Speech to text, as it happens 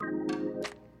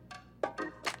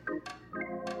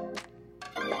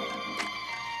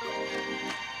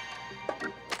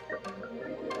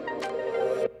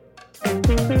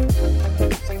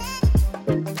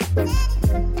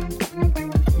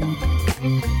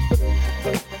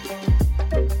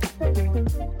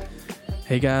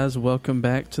Hey guys, welcome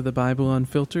back to the Bible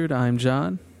Unfiltered. I'm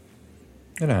John.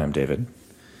 And I'm David.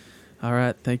 All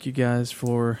right, thank you guys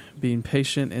for being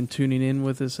patient and tuning in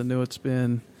with us. I know it's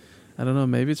been, I don't know,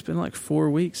 maybe it's been like 4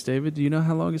 weeks. David, do you know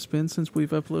how long it's been since we've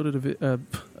uploaded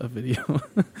a video,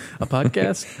 a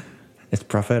podcast? It's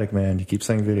prophetic, man. You keep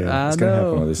saying video. It's going to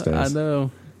happen one of these days.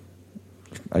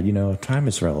 I know. Time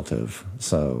is relative.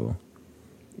 So,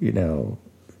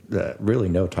 really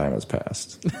no time has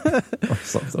passed.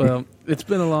 Well, it's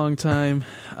been a long time.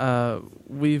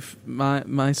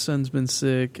 My son's been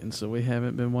sick, and so we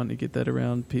haven't been wanting to get that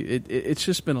around. It's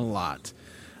just been a lot.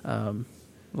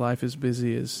 Life is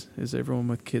busy, as everyone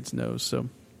with kids knows. So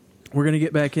we're going to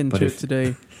get back into it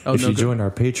today. If you join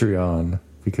our Patreon,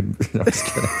 we could. No, I'm just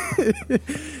kidding.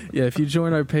 Yeah, if you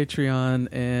join our Patreon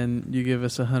and you give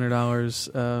us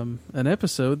 $100 an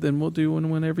episode, then we'll do one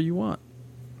whenever you want.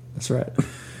 That's right.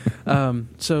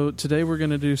 So today we're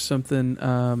going to do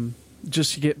something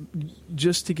just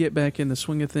to get back in the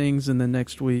swing of things, and then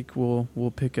next week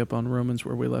we'll pick up on Romans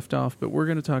where we left off. But we're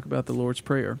going to talk about the Lord's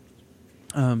Prayer.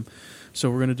 So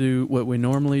we're going to do what we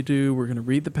normally do. We're going to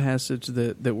read the passage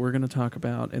that we're going to talk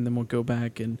about, and then we'll go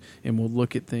back and we'll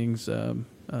look at things a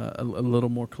little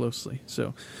more closely.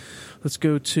 So let's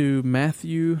go to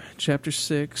Matthew chapter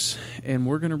 6, and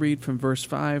we're going to read from verse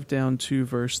 5 down to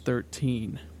verse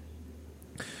 13.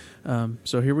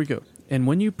 So here we go. And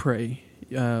when you pray,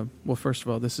 first of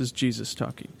all, this is Jesus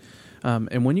talking.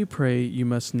 And when you pray, you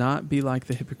must not be like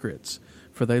the hypocrites,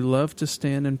 for they love to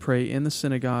stand and pray in the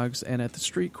synagogues and at the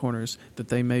street corners, that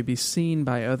they may be seen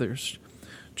by others.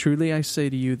 Truly I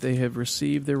say to you, they have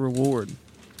received their reward.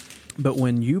 But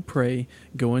when you pray,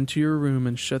 go into your room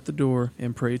and shut the door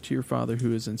and pray to your Father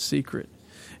who is in secret.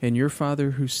 And your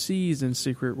Father who sees in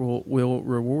secret will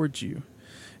reward you.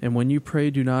 And when you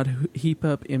pray, do not heap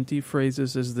up empty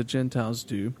phrases as the Gentiles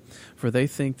do, for they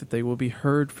think that they will be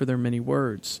heard for their many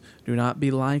words. Do not be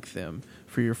like them,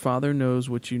 for your Father knows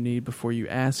what you need before you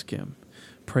ask Him.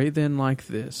 Pray then like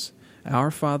this: Our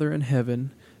Father in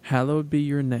heaven, hallowed be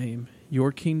your name.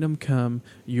 Your kingdom come,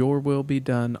 your will be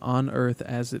done on earth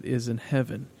as it is in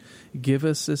heaven. Give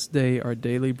us this day our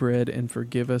daily bread, and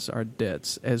forgive us our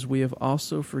debts, as we have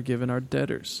also forgiven our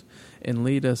debtors. And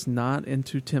lead us not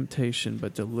into temptation,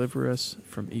 but deliver us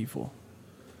from evil.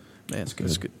 Man,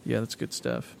 that's good. Yeah, that's good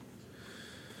stuff.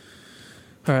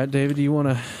 All right, David, do you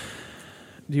want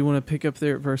to pick up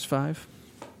there at verse 5?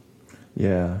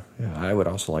 Yeah. I would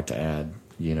also like to add,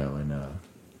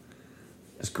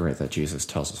 it's great that Jesus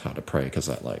tells us how to pray, because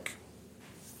that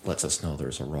lets us know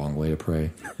there's a wrong way to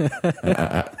pray.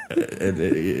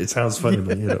 It sounds funny,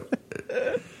 but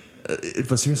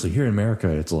but seriously, here in America,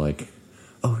 it's like,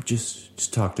 oh,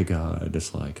 just talk to God.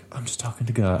 It's like, I'm just talking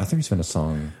to God. I think there's been a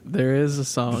song. There is a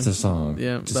song. It's a song.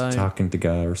 Yeah, just talking to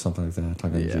God or something like that.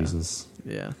 Talking to Jesus.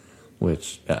 Yeah.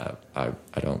 Which I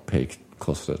don't pay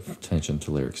close attention to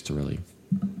lyrics to really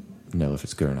know if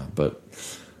it's good or not. But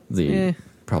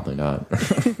probably not.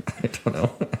 I don't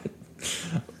know.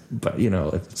 But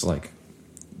it's like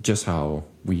just how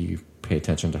we pay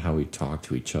attention to how we talk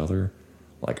to each other.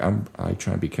 Like I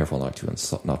try and be careful not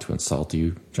to insult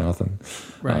you, Jonathan.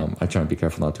 Right. I try and be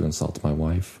careful not to insult my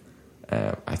wife.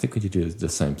 I think we need to do the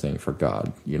same thing for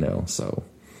God. So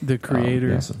the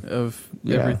Creator of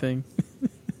everything.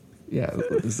 Yeah,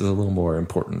 this is a little more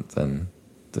important than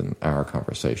our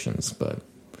conversations. But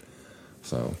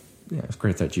it's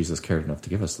great that Jesus cared enough to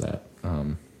give us that.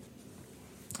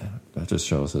 That just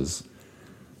shows his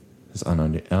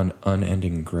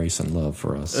unending grace and love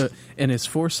for us. And his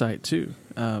foresight, too.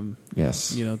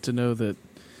 Yes. To know that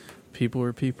people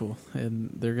are people,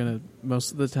 and they're going to,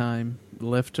 most of the time,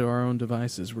 left to our own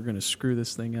devices, we're going to screw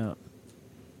this thing up.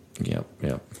 Yep.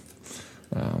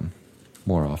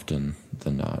 More often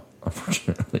than not,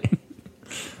 unfortunately.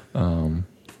 But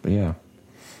yeah.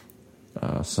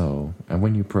 And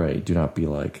when you pray, do not be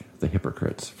like the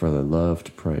hypocrites, for they love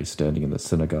to pray standing in the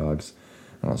synagogues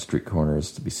and on street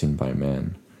corners to be seen by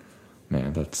men.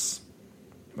 Man, that's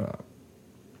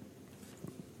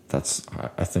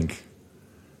I think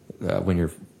when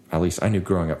you're, at least I knew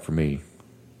growing up for me,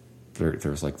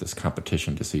 there's like this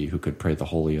competition to see who could pray the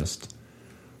holiest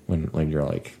when you're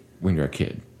a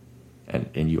kid,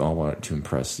 and you all want to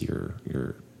impress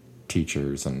your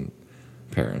teachers and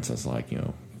parents as like,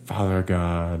 Father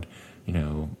God,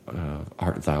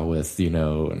 art thou with,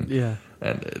 and yeah,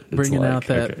 and it's bringing like,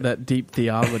 out that deep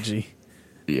theology.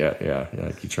 Yeah.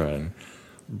 Like you try and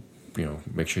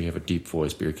make sure you have a deep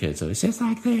voice, but your kid says it's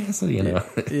like this,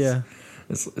 Yeah.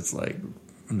 It's like,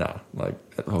 nah, like,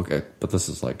 okay, but this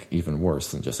is like even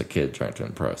worse than just a kid trying to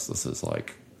impress. This is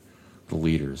like the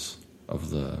leaders of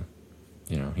the,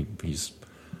 he's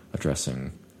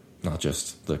addressing not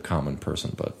just the common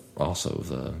person, but also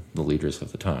the leaders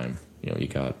of the time. You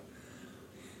got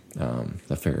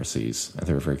the Pharisees, and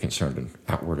they were very concerned in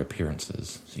outward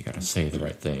appearances. So you got to say the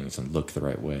right things and look the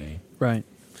right way. Right.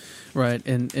 Right,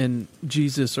 and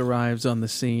Jesus arrives on the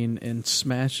scene and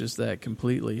smashes that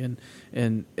completely,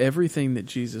 and everything that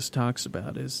Jesus talks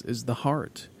about is the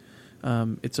heart.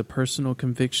 It's a personal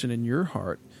conviction in your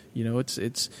heart.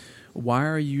 It's why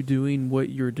are you doing what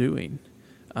you're doing?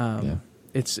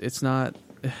 It's not.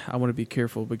 I want to be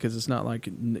careful because it's not like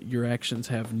your actions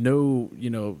have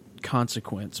no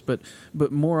consequence, but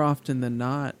more often than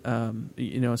not,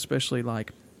 especially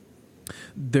like.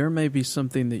 There may be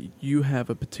something that you have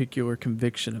a particular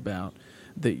conviction about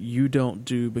that you don't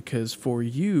do because for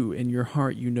you in your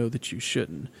heart you know that you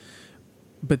shouldn't.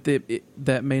 But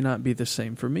that may not be the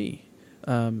same for me.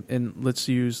 And let's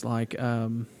use like I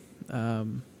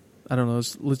don't know.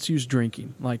 Let's use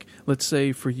drinking. Like let's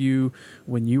say for you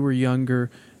when you were younger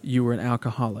you were an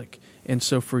alcoholic, and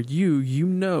so for you you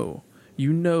know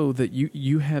that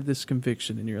you have this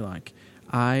conviction and you're like,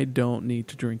 I don't need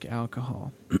to drink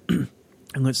alcohol.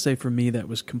 And let's say for me that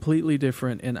was completely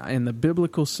different, and in the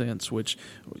biblical sense, which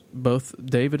both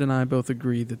David and I both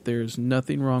agree that there's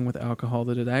nothing wrong with alcohol,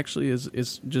 that it actually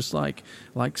is just like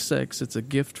sex. It's a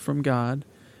gift from God,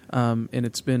 and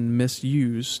it's been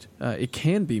misused. It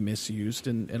can be misused,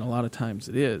 and a lot of times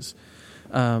it is.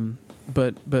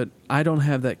 But I don't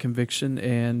have that conviction,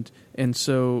 and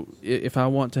so if I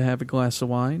want to have a glass of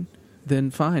wine,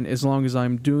 then fine, as long as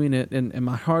I'm doing it and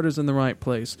my heart is in the right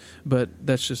place. But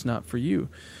that's just not for you.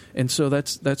 And so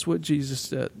that's what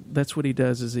Jesus, that's what he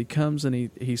does, is he comes and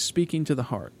he's speaking to the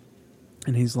heart.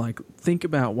 And he's like, think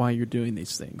about why you're doing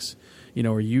these things.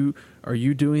 Are you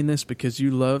doing this because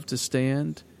you love to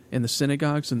stand in the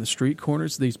synagogues and the street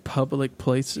corners, these public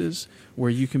places where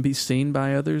you can be seen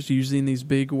by others using these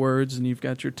big words, and you've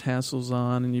got your tassels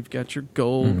on and you've got your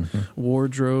gold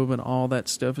wardrobe and all that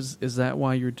stuff? Is that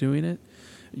why you're doing it?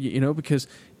 Because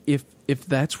if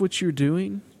that's what you're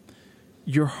doing,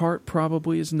 your heart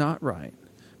probably is not right.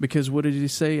 Because what did he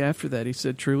say after that? He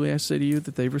said, truly I say to you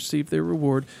that they've received their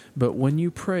reward, but when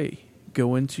you pray,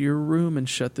 go into your room and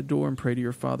shut the door and pray to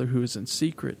your Father who is in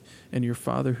secret, and your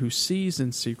Father who sees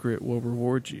in secret will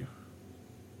reward you.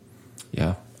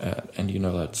 Yeah, and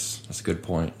that's a good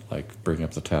point. Like bringing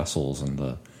up the tassels and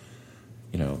the,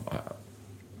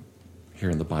 here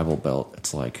in the Bible Belt,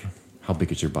 it's like, how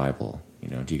big is your Bible?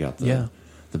 Do you got the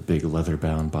big leather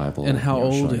bound Bible? And how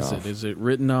old is it? Is it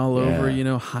written all over?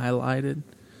 Highlighted?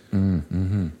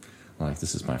 Mm-hmm. Like,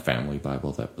 this is my family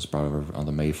Bible that was brought over on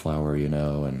the Mayflower,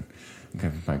 and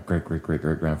my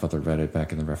great-great-great-great-grandfather read it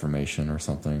back in the Reformation or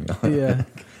something. Yeah,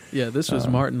 this was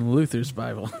Martin Luther's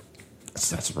Bible.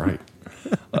 That's right.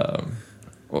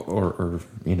 Or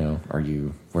are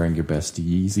you wearing your best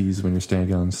Yeezys when you're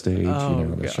standing on stage,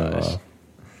 to show off?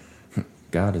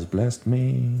 God has blessed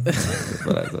me.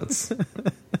 But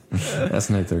that's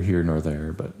neither here nor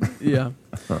there. But yeah.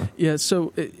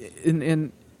 So,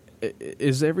 and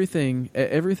is everything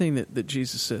that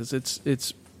Jesus says?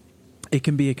 It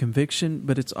can be a conviction,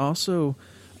 but it's also,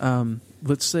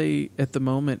 let's say at the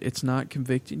moment it's not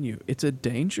convicting you. It's a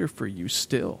danger for you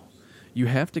still. You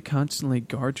have to constantly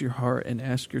guard your heart and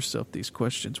ask yourself these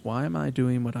questions. Why am I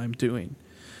doing what I'm doing?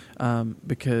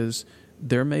 Because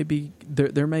there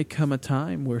may come a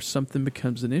time where something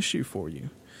becomes an issue for you.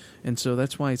 And so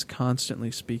that's why he's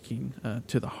constantly speaking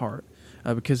to the heart.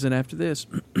 Because then after this,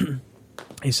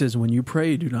 he says, when you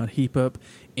pray, do not heap up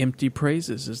empty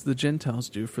praises as the Gentiles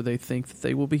do, for they think that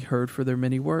they will be heard for their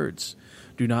many words.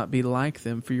 Do not be like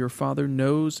them, for your Father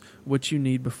knows what you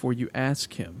need before you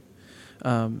ask him.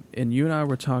 And you and I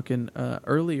were talking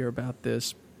earlier about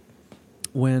this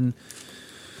when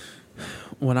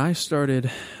I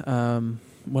started, and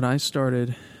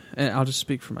I'll just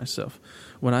speak for myself,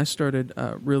 when I started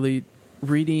really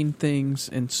reading things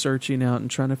and searching out and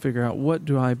trying to figure out what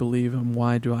do I believe and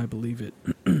why do I believe it,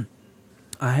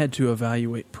 I had to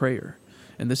evaluate prayer.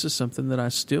 And this is something that I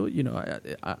still,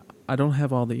 I don't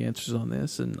have all the answers on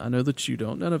this, and I know that you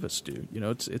don't. None of us do.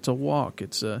 It's a walk.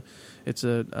 It's a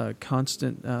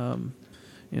constant. I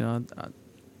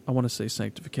want to say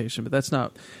sanctification, but that's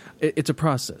not. It's a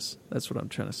process. That's what I'm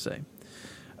trying to say.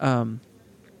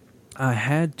 I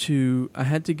had to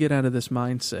get out of this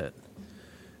mindset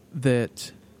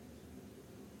that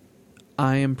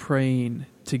I am praying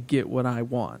to get what I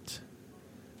want,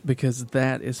 because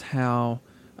that is how.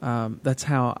 That's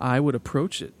how I would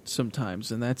approach it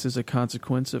sometimes, and that's as a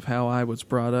consequence of how I was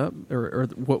brought up or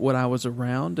what I was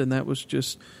around, and that was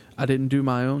just I didn't do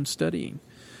my own studying.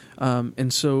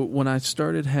 And so when I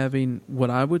started having what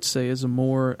I would say is a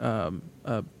more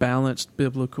balanced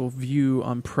biblical view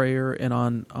on prayer and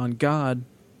on God,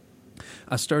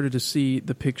 I started to see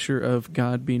the picture of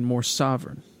God being more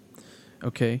sovereign.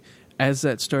 Okay? As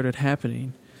that started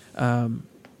happening,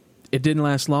 it didn't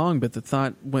last long, but the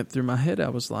thought went through my head. I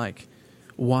was like,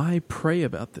 why pray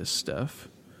about this stuff?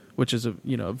 Which is a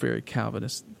very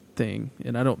Calvinist thing,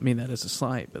 and I don't mean that as a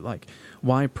slight, but like,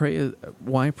 why pray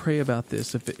about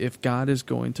this if God is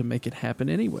going to make it happen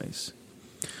anyways?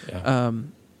 Yeah.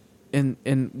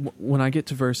 And when I get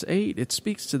to verse 8, it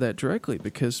speaks to that directly,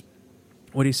 because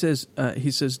what he says,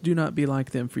 do not be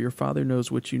like them, for your Father knows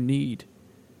what you need.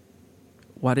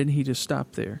 Why didn't he just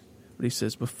stop there? But he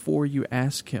says, before you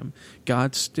ask him,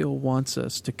 God still wants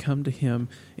us to come to him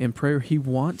in prayer. He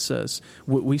wants us.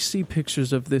 We see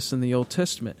pictures of this in the Old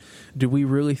Testament. Do we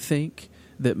really think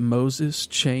that Moses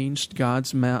changed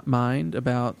God's mind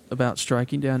about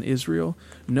striking down Israel?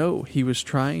 No, he was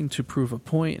trying to prove a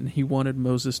point, and he wanted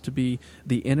Moses to be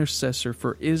the intercessor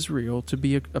for Israel, to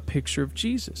be a picture of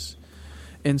Jesus.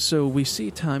 And so we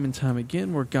see time and time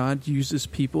again where God uses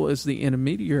people as the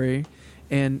intermediary,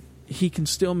 and he can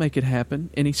still make it happen,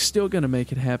 and he's still going to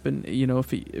make it happen.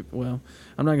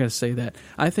 I'm not going to say that.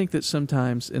 I think that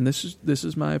sometimes, and this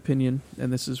is my opinion,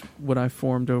 and this is what I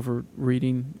formed over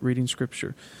reading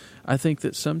Scripture. I think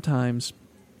that sometimes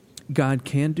God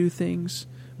can do things,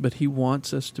 but he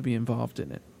wants us to be involved in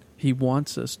it. He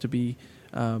wants us to be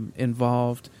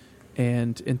involved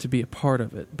and to be a part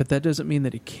of it. But that doesn't mean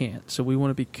that he can't. So we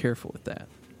want to be careful with that.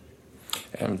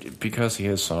 And because he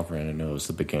is sovereign and knows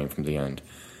the beginning from the end,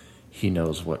 he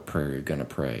knows what prayer you're going to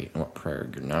pray and what prayer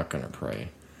you're not going to pray.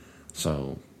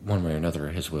 So one way or another,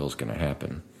 his will is going to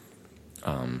happen.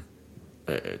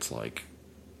 It's like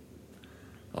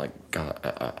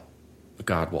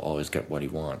God will always get what he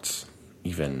wants,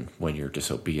 even when you're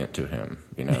disobedient to him.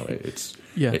 It's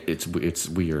yeah. It's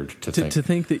weird to think. To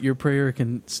think that your prayer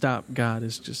can stop God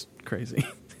is just crazy.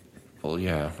 Well,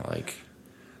 yeah,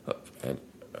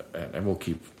 and we'll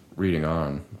keep reading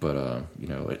on, but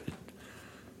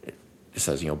it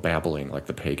says, babbling like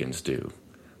the pagans do.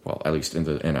 Well, at least in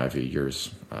the NIV,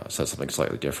 yours says something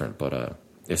slightly different, but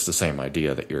it's the same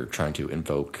idea that you're trying to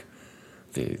invoke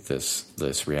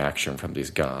this reaction from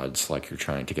these gods, like you're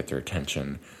trying to get their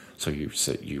attention. So you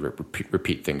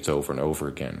repeat things over and over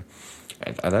again,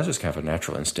 and that's just kind of a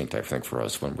natural instinct, I think, for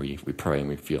us when we pray and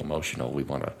we feel emotional. We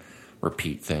want to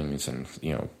repeat things and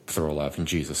throw a lot in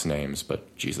Jesus' names,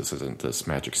 but Jesus isn't this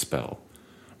magic spell,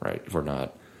 right? We're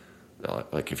not.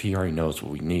 Like, if he already knows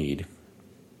what we need,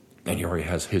 and he already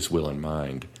has his will in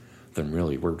mind, then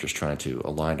really we're just trying to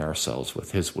align ourselves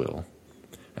with his will.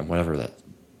 And whatever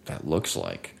that looks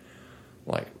like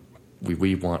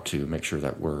we want to make sure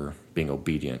that we're being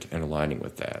obedient and aligning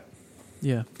with that.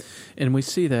 Yeah. And we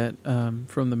see that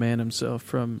from the man himself,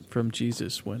 from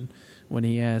Jesus, when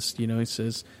he asked, he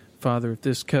says, Father, if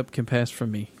this cup can pass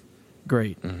from me,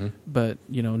 great. Mm-hmm. But,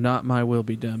 not my will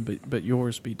be done, but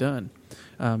yours be done.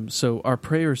 So our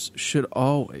prayers should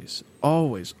always,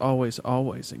 always, always,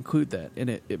 always include that. And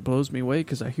it blows me away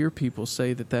because I hear people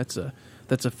say that that's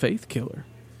a faith killer.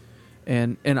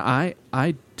 And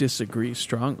I disagree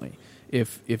strongly.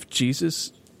 If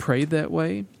Jesus prayed that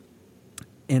way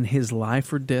in his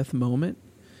life or death moment,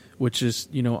 which is,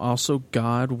 also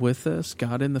God with us,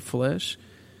 God in the flesh,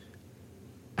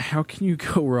 how can you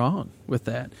go wrong with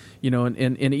that?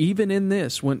 And even in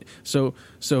this, so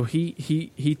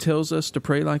he tells us to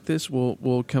pray like this.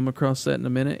 We'll come across that in a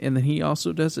minute, and then he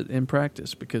also does it in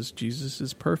practice because Jesus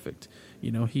is perfect.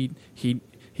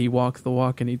 He walked the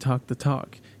walk and he talked the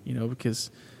talk.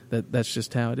 Because that's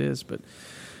just how it is. But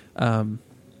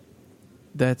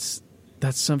that's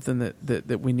something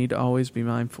that we need to always be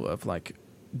mindful of. Like,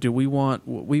 do we want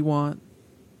what we want,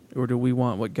 or do we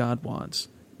want what God wants?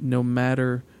 No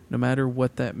matter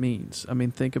what that means. I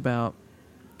mean, think about,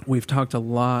 we've talked a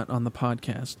lot on the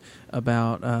podcast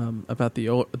about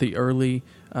the early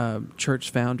church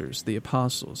founders, the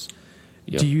apostles.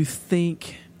 Yep. Do you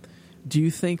think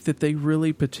that they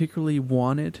really particularly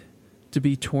wanted to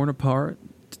be torn apart,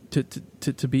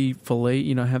 to be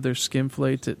filleted, have their skin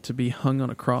filleted, to be hung on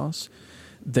a cross?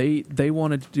 They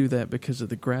wanted to do that because of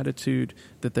the gratitude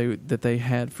that they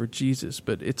had for Jesus,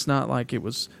 but it's not like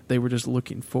they were just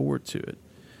looking forward to it.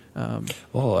 And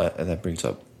that brings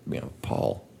up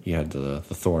Paul. He had the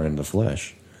thorn in the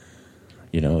flesh.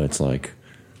 It's like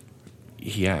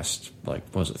he asked,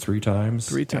 was it 3 times?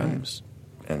 3 times,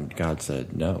 and God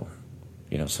said no.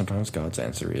 Sometimes God's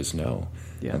answer is no,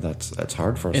 yeah. And that's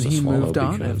hard for us and to swallow. And he moved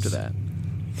on after that.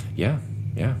 Yeah,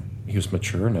 he was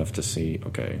mature enough to see,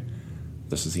 okay,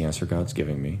 this is the answer God's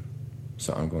giving me,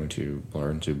 So I'm going to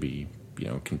learn to be,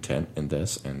 content in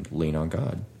this and lean on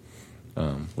God,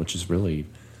 which is really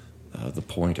the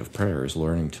point of prayer, is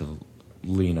learning to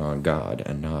lean on God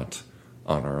and not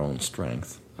on our own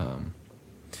strength.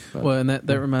 Well, and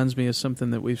that reminds me of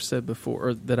something that we've said before,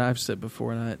 or that I've said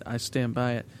before, and I stand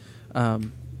by it.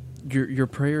 Your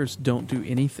prayers don't do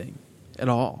anything at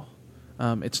all.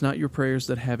 It's not your prayers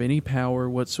that have any power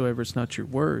whatsoever. It's not your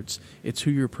words. It's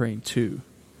who you're praying to.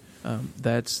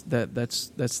 That's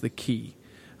the key.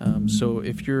 So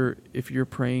if you're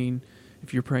praying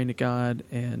to God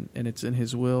and it's in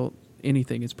His will,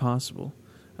 anything is possible.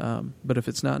 But if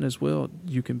it's not in His will,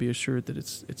 you can be assured that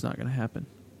it's not going to happen.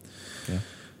 Yeah.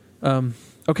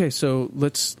 Okay, so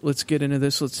let's get into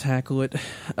this. Let's tackle it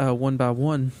one by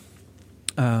one.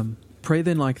 Pray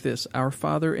then like this: Our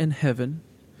Father in heaven,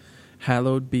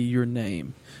 hallowed be your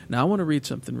name. Now I want to read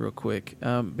something real quick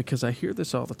because I hear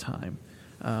this all the time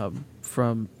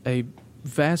from a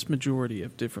vast majority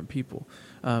of different people,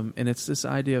 and it's this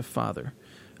idea of Father.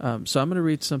 So I'm going to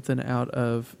read something out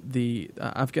of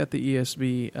I've got the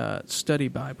ESV Study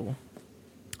Bible.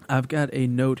 I've got a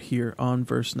note here on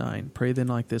verse 9. Pray then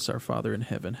like this: Our Father in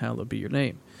heaven, hallowed be your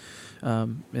name.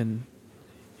 And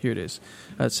here it is.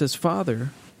 It says,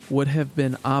 Father would have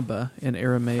been Abba in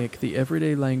Aramaic, the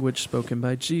everyday language spoken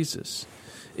by Jesus.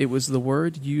 It was the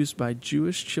word used by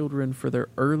Jewish children for their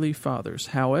early fathers.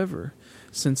 However,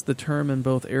 since the term in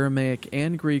both Aramaic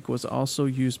and Greek was also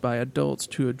used by adults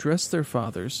to address their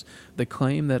fathers, the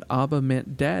claim that Abba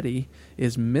meant daddy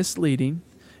is misleading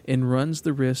and runs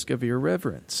the risk of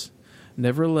irreverence.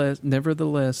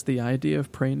 Nevertheless, the idea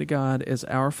of praying to God as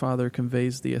our Father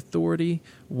conveys the authority,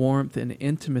 warmth, and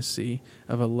intimacy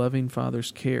of a loving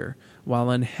Father's care,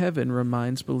 while in heaven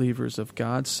reminds believers of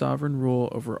God's sovereign rule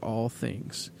over all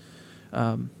things.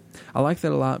 I like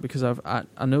that a lot because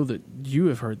I know that you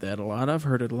have heard that a lot. I've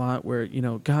heard it a lot where,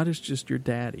 God is just your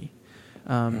daddy.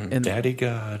 And Daddy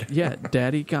God. Yeah,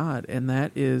 Daddy God. And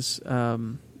that is,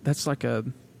 that's like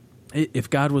if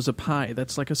God was a pie,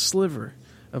 that's like a sliver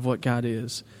of what God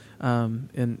is.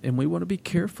 And we want to be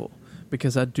careful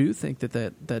because I do think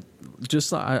that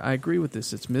just like, I agree with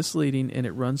this. It's misleading and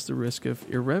it runs the risk of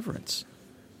irreverence.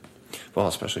 Well,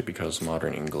 especially because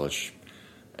modern English,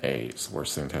 it's the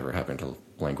worst thing to ever happen to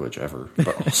language ever.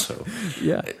 But also,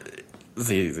 yeah,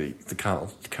 the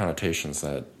connotations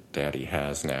that Daddy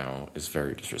has now is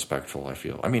very disrespectful. I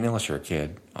feel. I mean, unless you're a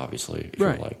kid, obviously, if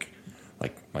right. You're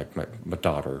like my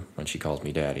daughter when she calls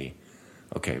me Daddy.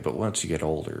 Okay, but once you get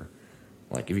older,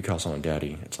 like if you call someone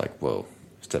Daddy, it's like, whoa,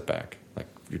 step back. Like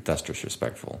that's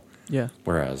disrespectful. Yeah.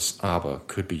 Whereas Abba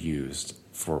could be used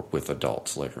with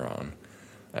adults later on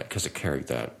because it carried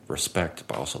that respect,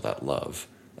 but also that love.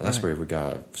 And that's where we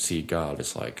gotta see God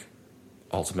as like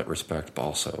ultimate respect, but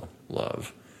also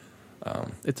love.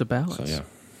 It's a balance. So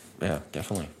yeah,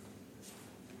 definitely.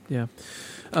 Yeah.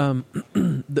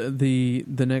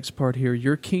 The next part here: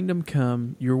 Your kingdom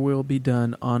come, your will be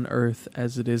done on earth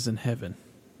as it is in heaven.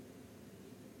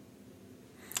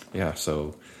 Yeah.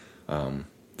 So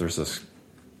there's this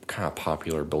kind of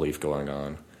popular belief going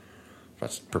on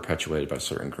that's perpetuated by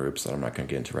certain groups that I'm not going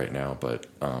to get into right now, but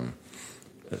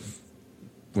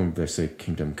when they say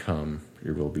kingdom come,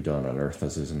 your will be done on earth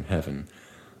as is in heaven,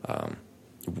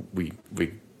 we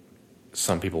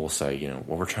some people will say,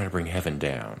 well, we're trying to bring heaven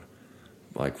down.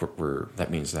 Like that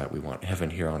means that we want heaven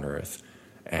here on earth.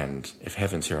 And if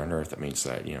heaven's here on earth, that means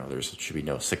that, there should be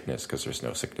no sickness because there's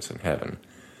no sickness in heaven.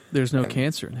 There's no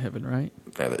cancer in heaven, right?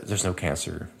 There's no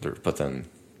cancer. But then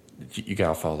you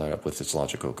got to follow that up with its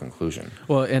logical conclusion.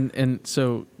 Well, and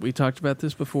so we talked about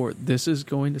this before. This is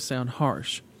going to sound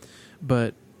harsh,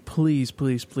 but please,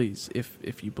 please, please,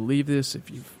 if you believe this, if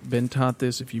you've been taught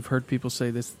this, if you've heard people say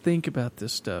this, think about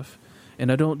this stuff.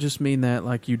 And I don't just mean that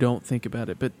like you don't think about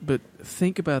it, but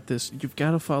think about this. You've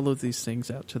got to follow these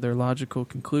things out to their logical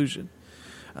conclusion,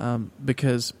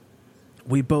 because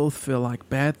we both feel like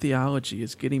bad theology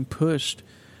is getting pushed,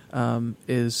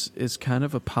 is kind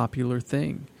of a popular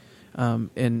thing,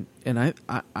 and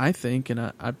I think, and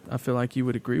I feel like you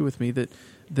would agree with me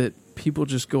that people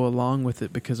just go along with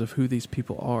it because of who these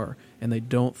people are, and they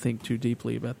don't think too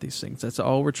deeply about these things. That's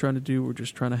all we're trying to do. We're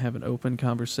just trying to have an open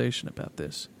conversation about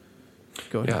this.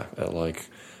 Go ahead. Yeah, like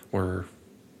we're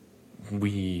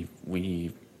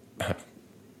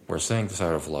saying this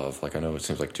out of love. Like I know it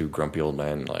seems like two grumpy old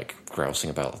men like grousing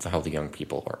about how the young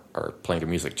people are playing the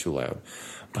music too loud,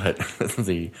 but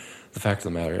the fact of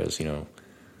the matter is,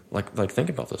 like think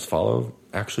about this.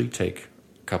 Actually take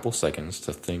a couple seconds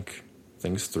to think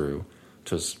things through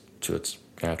to its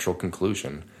natural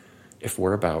conclusion. If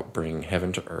we're about bringing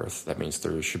heaven to earth, that means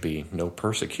there should be no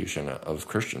persecution of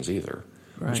Christians either.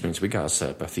 Right. which means we got to set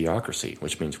up a theocracy,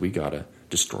 which means we got to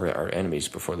destroy our enemies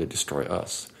before they destroy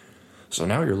us. So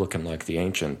now you're looking like the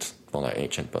ancient, well, not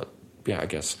ancient, but yeah, I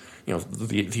guess,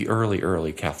 the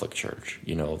early Catholic Church,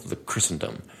 the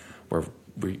Christendom, where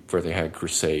they had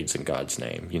crusades in God's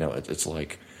name. It's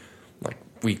like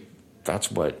that's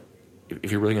what,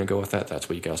 if you're really going to go with that, that's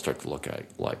what you got to start to look at,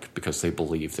 because they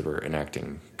believe they were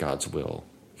enacting God's will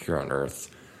here on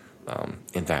earth,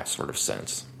 in that sort of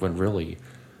sense, when really,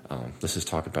 this is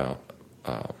talk about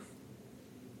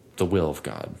the will of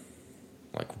God.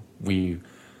 Like, we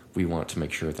want to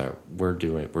make sure that we're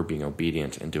being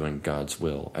obedient and doing God's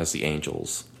will as the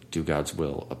angels do God's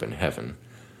will up in heaven.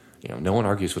 No one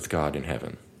argues with God in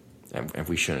heaven, and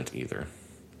we shouldn't either.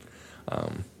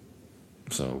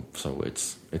 So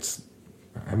it's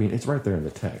right there in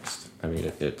the text.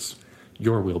 It's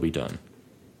your will be done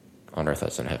on earth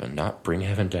as in heaven, not bring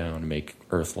heaven down, make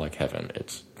earth like heaven.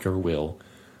 It's your will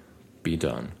be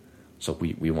done. So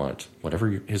we want whatever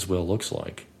his will looks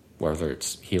like, whether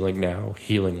it's healing now,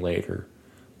 healing later,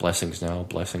 blessings now,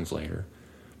 blessings later,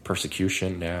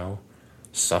 persecution now,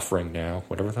 suffering now,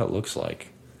 whatever that looks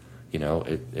like.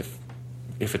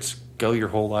 If it's go your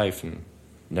whole life and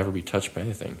never be touched by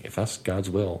anything, if that's God's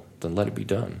will, then let it be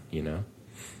done,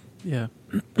 Yeah.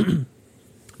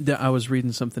 I was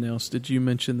reading something else. Did you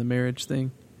mention the marriage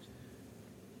thing?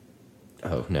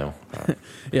 Oh, no.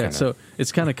 Yeah, so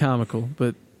it's kind of comical,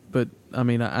 but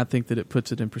I think that it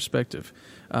puts it in perspective.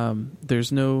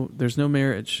 There's no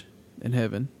marriage in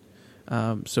heaven.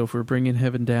 So if we're bringing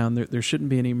heaven down, there shouldn't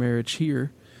be any marriage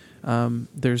here.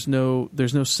 There's no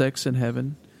sex in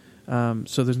heaven.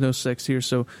 So there's no sex here.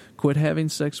 So quit having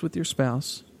sex with your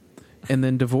spouse and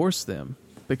then divorce them,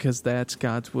 because that's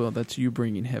God's will. That's you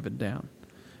bringing heaven down.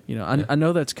 I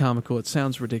know that's comical. It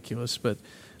sounds ridiculous, but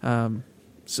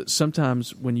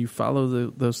sometimes when you follow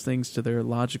those things to their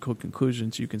logical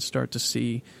conclusions, you can start to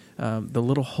see the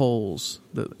little holes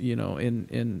that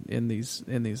in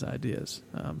these ideas.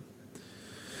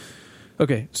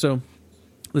 Okay, so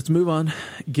let's move on.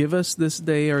 Give us this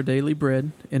day our daily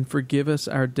bread, and forgive us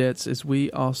our debts as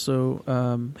we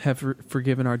also have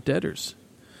forgiven our debtors.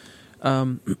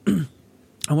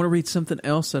 I want to read something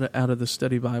else out of the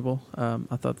study Bible.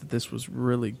 I thought that this was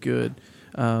really good.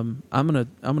 I'm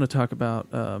gonna talk about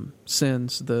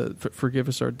sins. Forgive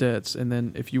us our debts, and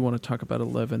then if you want to talk about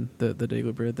 11, the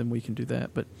daily bread, then we can do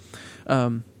that. But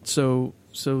so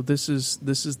this is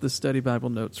the study Bible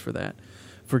notes for that.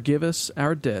 Forgive us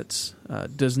our debts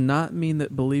does not mean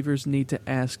that believers need to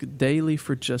ask daily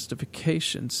for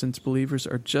justification, since believers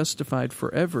are justified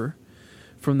forever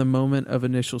from the moment of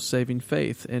initial saving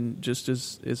faith. And just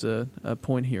as a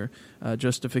point here,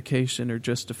 justification or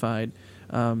justified,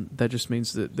 that just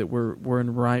means that we're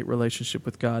in right relationship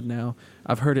with God now.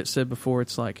 I've heard it said before,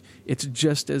 it's like, it's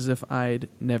just as if I'd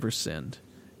never sinned.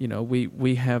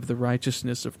 We have the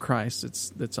righteousness of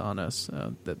Christ that's on us.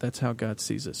 That's how God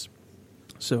sees us.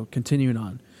 So continuing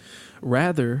on.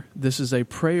 Rather, this is a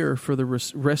prayer for the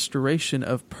restoration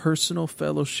of personal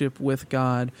fellowship with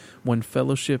God when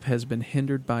fellowship has been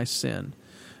hindered by sin.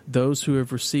 Those who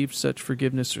have received such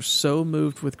forgiveness are so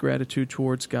moved with gratitude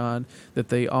towards God that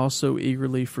they also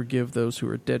eagerly forgive those who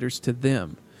are debtors to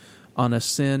them. On a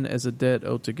sin as a debt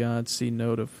owed to God, see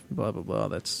note of blah, blah, blah.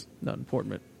 That's not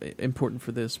important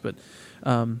for this, but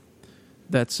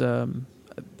that's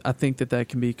I think that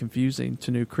can be confusing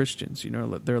to new Christians.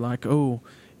 They're like, oh,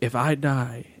 if I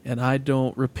die and I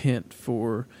don't repent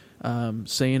for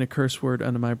saying a curse word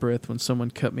under my breath when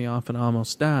someone cut me off and I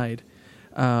almost died,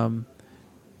 am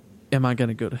I going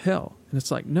to go to hell? And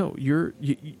it's like, no,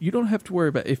 you don't have to worry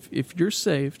about if you're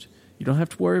saved. You don't have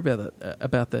to worry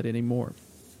about that anymore.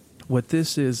 What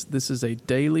this is a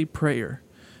daily prayer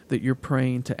that you're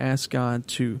praying to ask God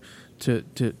to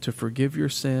forgive your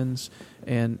sins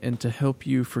and to help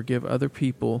you forgive other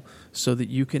people, so that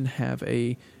you can have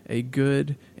a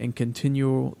good and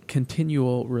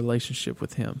continual relationship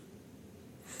with Him.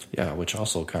 Yeah, which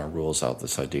also kind of rules out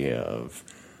this idea of,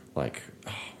 like,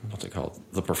 what's it called?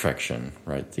 The perfection,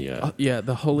 right?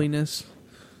 The holiness.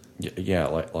 Yeah,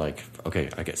 like okay,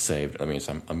 I get saved. That means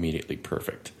I'm immediately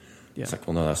perfect. Yeah. It's like,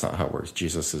 well, no, that's not how it works.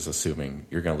 Jesus is assuming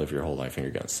you're going to live your whole life and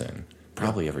you're going to sin,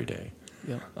 probably every day.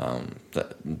 Yeah.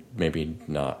 That maybe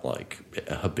not like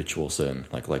a habitual sin,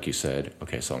 like you said.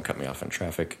 Okay, someone cut me off in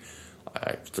traffic.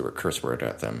 I threw a curse word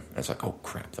at them. And it's like, oh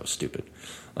crap, that was stupid.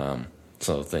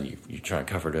 So then you try and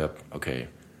cover it up. Okay,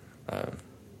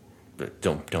 but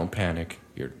don't panic.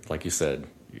 You're, like you said,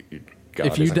 God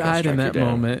if you died in that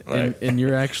moment and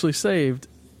you're actually saved,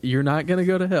 you're not going to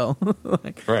go to hell.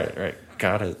 Right.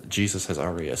 Jesus has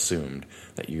already assumed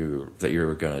that you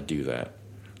were going to do that.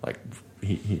 Like,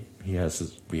 he has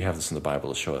this, we have this in the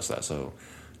Bible to show us that. So,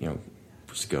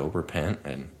 just go repent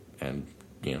and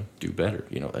do better.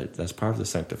 That's part of the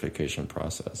sanctification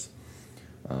process.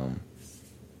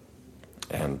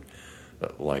 And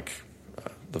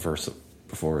the verse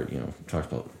before it,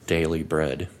 talked about daily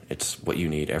bread. It's what you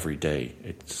need every day.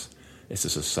 It's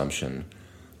this assumption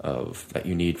of that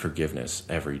you need forgiveness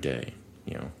every day.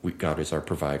 God is our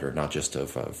provider, not just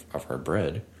of our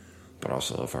bread, but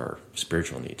also of our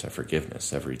spiritual needs, our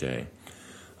forgiveness every day.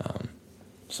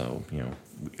 So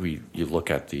you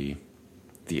look at the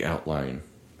outline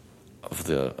of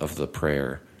the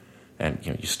prayer, and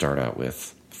you start out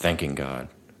with thanking God,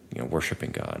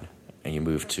 worshiping God, and you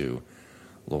move to,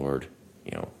 Lord,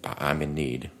 I'm in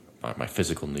need, my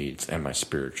physical needs and my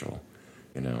spiritual,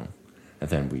 and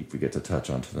then we get to touch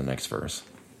on to the next verse.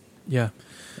 Yeah.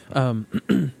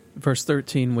 Verse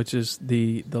 13, which is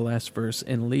the last verse,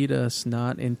 and lead us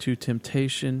not into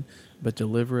temptation, but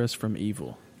deliver us from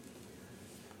evil.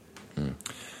 And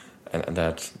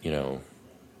that,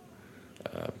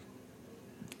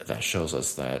 that shows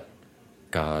us that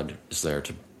God is there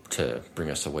to bring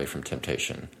us away from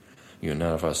temptation. None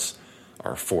of us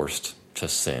are forced to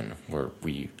sin. We're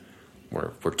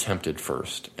tempted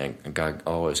first, and God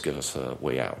always gives us a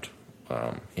way out.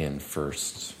 In 1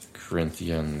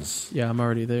 Corinthians. Yeah, I'm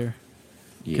already there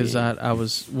because I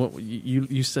was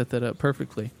you set that up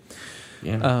perfectly.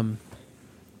 Yeah.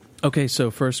 Okay, so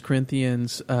 1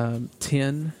 Corinthians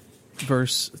 10,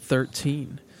 verse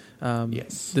 13.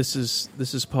 Yes. This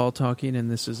is Paul talking,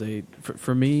 and this is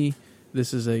for me,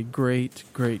 this is a great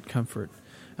comfort.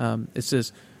 It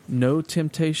says, "No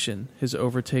temptation has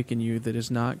overtaken you that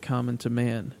is not common to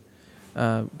man.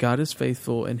 God is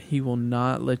faithful, and he will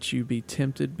not let you be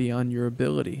tempted beyond your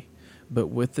ability. But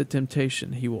with the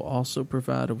temptation, he will also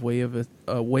provide a way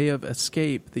of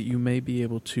escape that you may be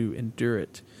able to endure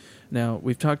it." Now,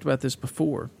 we've talked about this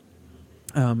before.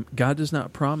 God does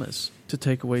not promise to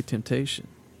take away temptation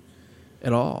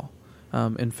at all.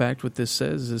 In fact, what this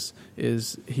says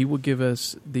is he will give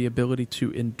us the ability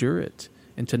to endure it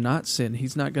and to not sin.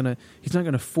 He's not gonna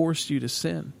force you to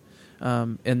sin.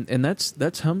 And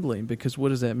that's humbling, because what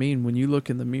does that mean? When you look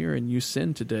in the mirror and you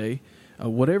sin today,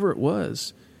 whatever it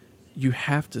was, you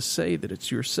have to say that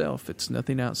it's yourself. It's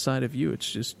nothing outside of you. It's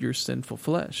just your sinful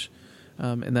flesh.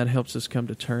 And that helps us come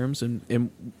to terms. And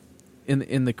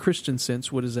in the Christian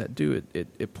sense, what does that do?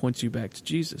 It points you back to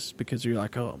Jesus, because you're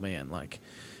like, oh man, like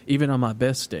even on my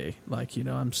best day, like,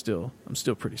 I'm still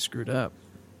pretty screwed up.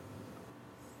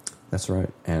 That's right.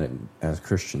 And as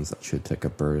Christians, that should take a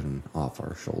burden off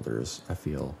our shoulders, I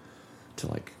feel,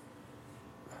 to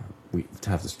we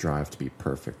have this drive to be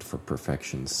perfect for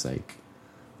perfection's sake.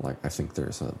 I think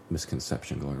there's a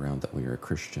misconception going around that when you're a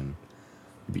Christian,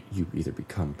 you either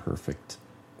become perfect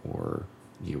or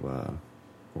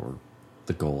or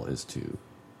the goal is to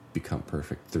become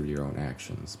perfect through your own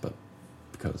actions. But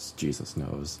because Jesus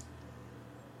knows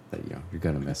that, you're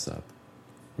going to mess up,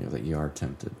 that you are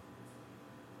tempted,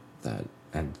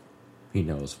 and he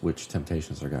knows which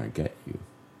temptations are going to get you.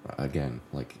 Again,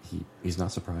 he's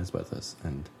not surprised by this,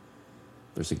 and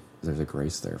there's a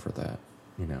grace there for that,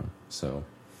 So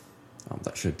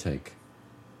that should take,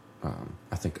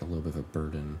 I think, a little bit of a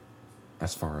burden,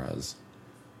 as far as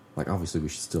obviously we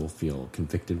should still feel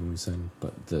convicted when we sin,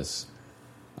 but this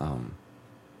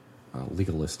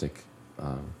legalistic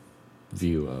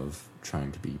view of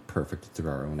trying to be perfect through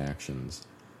our own actions,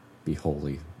 be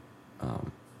holy,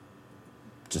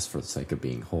 just for the sake of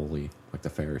being holy, like the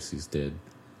Pharisees did,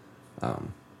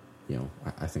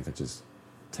 I think that just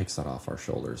takes that off our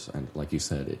shoulders. And like you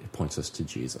said, it points us to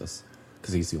Jesus,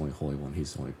 because he's the only holy one.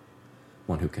 He's the only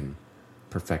one who can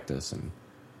perfect us and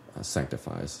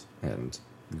sanctify us. And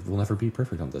we'll never be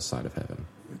perfect on this side of heaven.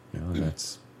 And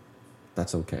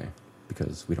that's okay,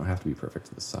 because we don't have to be perfect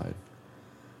to this side.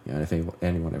 And if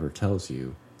anyone ever tells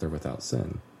you they're without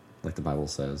sin, like the Bible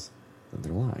says, then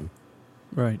they're lying.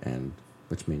 Right. And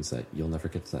which means that you'll never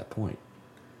get to that point.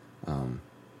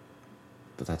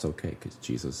 But that's okay, because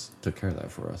Jesus took care of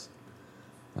that for us.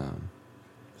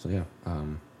 So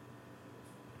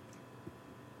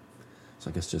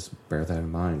I guess just bear that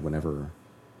in mind whenever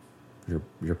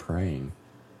you're praying,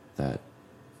 that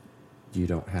you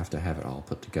don't have to have it all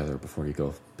put together before you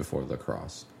go before the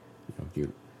cross.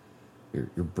 You're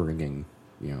bringing,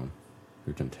 your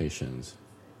temptations,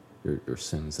 your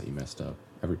sins that you messed up,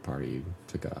 every part of you,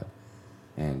 to God,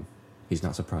 and he's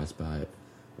not surprised by it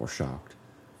or shocked.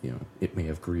 It may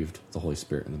have grieved the Holy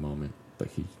Spirit in the moment, but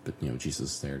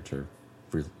Jesus is there to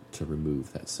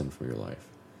remove that sin from your life.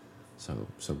 So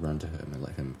run to him and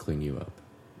let him clean you up.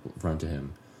 Run to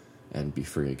him and be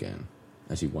free again,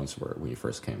 as you once were when you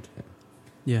first came to him.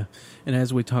 Yeah. And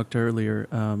as we talked earlier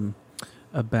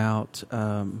about,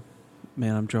 man,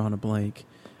 I'm drawing a blank.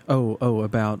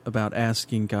 About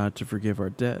asking God to forgive our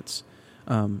debts.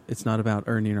 It's not about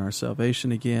earning our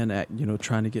salvation again,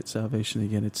 trying to get salvation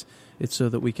again. It's so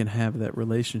that we can have that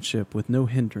relationship with no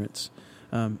hindrance,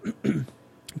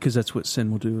 because that's what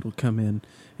sin will do. It'll come in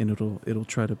and it'll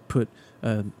try to put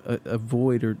a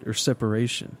void or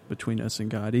separation between us and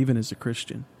God, even as a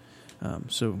Christian.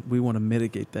 So we want to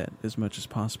mitigate that as much as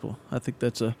possible. I think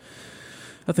that's a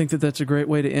great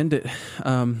way to end it.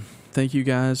 Thank you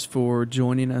guys for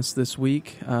joining us this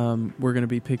week. We're going to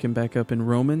be picking back up in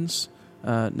Romans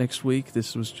next week.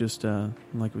 This was just,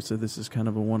 like we said, this is kind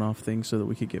of a one-off thing so that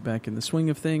we could get back in the swing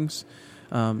of things.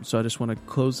 So I just want to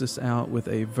close this out with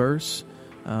a verse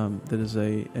that is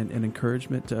an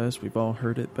encouragement to us. We've all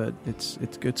heard it, but it's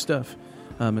good stuff.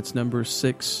 It's Numbers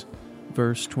 6,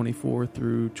 verse 24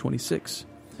 through 26.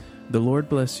 The Lord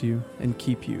bless you and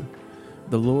keep you.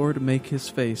 The Lord make his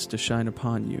face to shine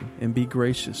upon you and be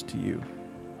gracious to you.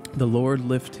 The Lord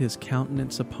lift his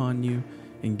countenance upon you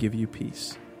and give you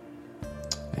peace.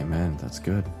 Amen. That's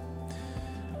good.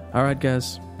 All right,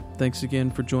 guys. Thanks again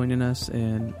for joining us,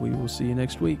 and we will see you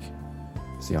next week.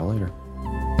 See y'all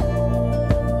later.